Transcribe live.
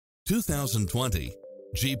2020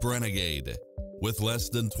 Jeep Renegade. With less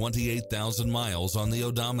than 28,000 miles on the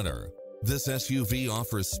odometer, this SUV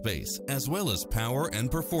offers space as well as power and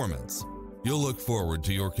performance. You'll look forward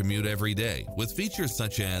to your commute every day with features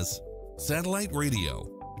such as satellite radio,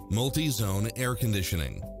 multi-zone air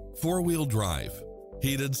conditioning, four-wheel drive,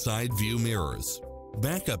 heated side view mirrors,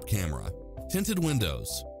 backup camera, tinted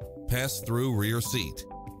windows, pass-through rear seat,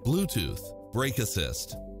 Bluetooth, brake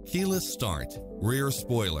assist, keyless start, rear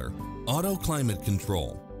spoiler, auto climate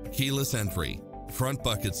control, keyless entry, front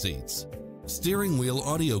bucket seats, steering wheel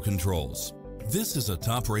audio controls. This is a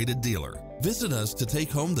top-rated dealer. Visit us to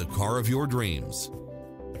take home the car of your dreams.